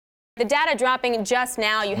The data dropping just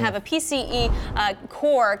now. You have a PCE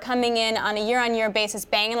core coming in on a year-on-year basis,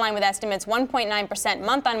 bang in line with estimates, 1.9%.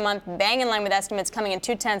 Month-on-month, bang in line with estimates, coming in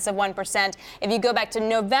 0.2%. If you go back to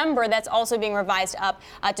November, that's also being revised up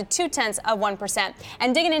to 0.2%.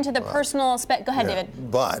 And digging into the personal spend. Go ahead, David.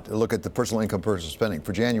 But look at the personal income, personal spending.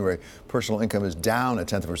 For January, personal income is down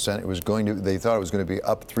 0.1%. They thought it was going to be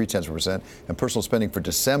up 0.3%. And personal spending for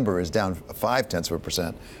December is down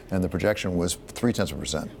 0.5%. And the projection was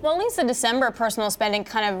 0.3%. Well, at least the December personal spending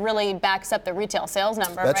kind of really backs up the retail sales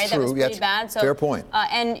number, That's right? True. That was pretty bad. So, fair point.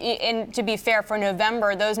 And to be fair, for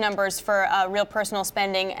November, those numbers for real personal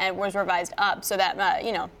spending was revised up. So that,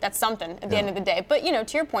 that's something at the end of the day. But,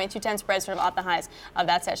 to your point, 2-10 spreads sort of off the highs of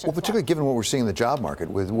that session. Well, particularly given what we're seeing in the job market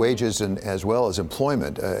with wages and as well as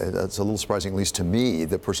employment, that's a little surprising, at least to me,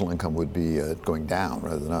 that personal income would be going down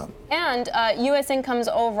rather than up. And U.S. incomes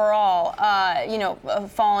overall,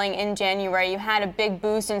 falling in January. You had a big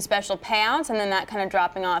boost in special payouts, and then that kind of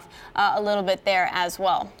dropping off a little bit there as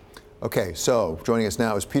well. Okay, so joining us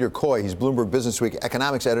now is Peter Coy. He's Bloomberg Businessweek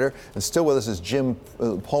economics editor, and still with us is Jim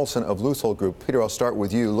Paulsen of Leuthold Group. Peter, I'll start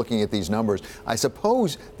with you. Looking at these numbers, I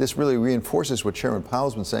suppose this really reinforces what Chairman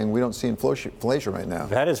Powell's been saying. We don't see inflation right now.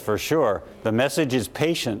 That is for sure. The message is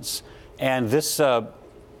patience, and this.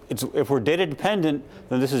 If we're data dependent,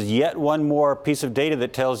 then this is yet one more piece of data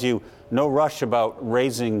that tells you no rush about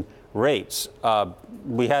raising rates.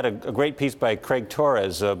 We had a great piece by Craig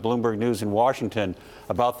Torres, Bloomberg News in Washington,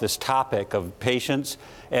 about this topic of patience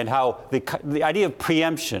and how the idea of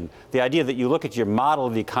preemption, the idea that you look at your model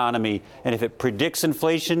of the economy and if it predicts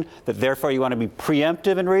inflation, that therefore you want to be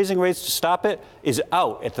preemptive in raising rates to stop it, is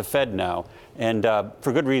out at the Fed now, and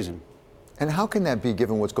for good reason. And how can that be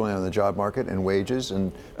given what's going on in the job market and wages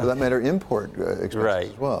and, for that matter, import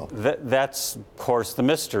expenses as well? That's, of course, the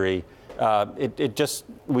mystery.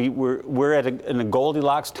 We're in a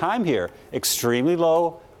Goldilocks time here. Extremely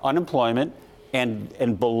low unemployment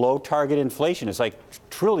and below target inflation. It's like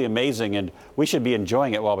truly amazing, and we should be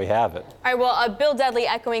enjoying it while we have it. All right, well, Bill Dudley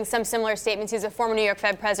echoing some similar statements. He's a former New York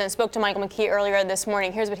Fed president, spoke to Michael McKee earlier this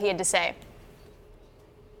morning. Here's what he had to say.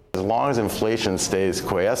 As long as inflation stays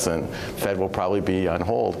quiescent, Fed will probably be on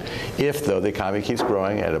hold. If, though, the economy keeps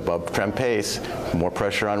growing at above trend pace, more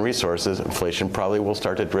pressure on resources, inflation probably will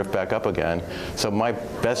start to drift back up again. So my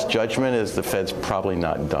best judgment is the Fed's probably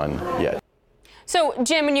not done yet. So,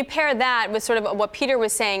 Jim, when you pair that with sort of what Peter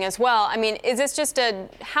was saying as well, I mean, is this just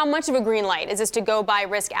how much of a green light? Is this to go buy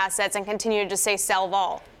risk assets and continue to just say sell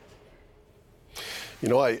vol?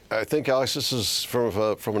 I think, Alex, this is from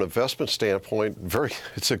an investment standpoint,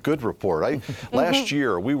 it's a good report. Last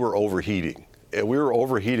year, we were overheating. And we were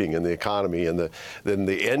overheating in the economy, and then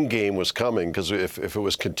the end game was coming, because if it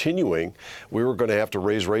was continuing, we were going to have to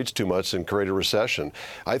raise rates too much and create a recession.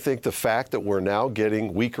 I think the fact that we're now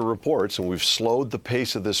getting weaker reports and we've slowed the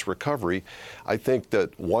pace of this recovery, I think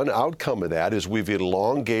that one outcome of that is we've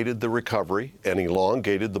elongated the recovery and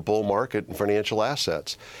elongated the bull market in financial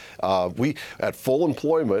assets. At full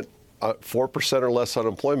employment, 4% or less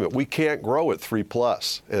unemployment, we can't grow at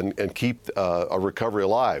 3+ and keep a recovery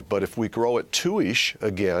alive. But if we grow at 2-ish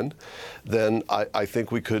again, then I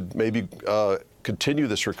think we could maybe continue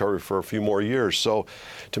this recovery for a few more years. So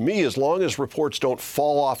to me, as long as reports don't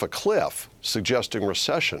fall off a cliff suggesting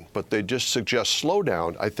recession, but they just suggest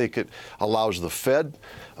slowdown, I think it allows the Fed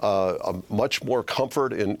a much more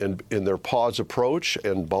comfort in their pause approach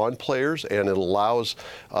and bond players, and it allows,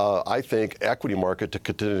 I think, equity market to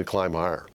continue to climb higher.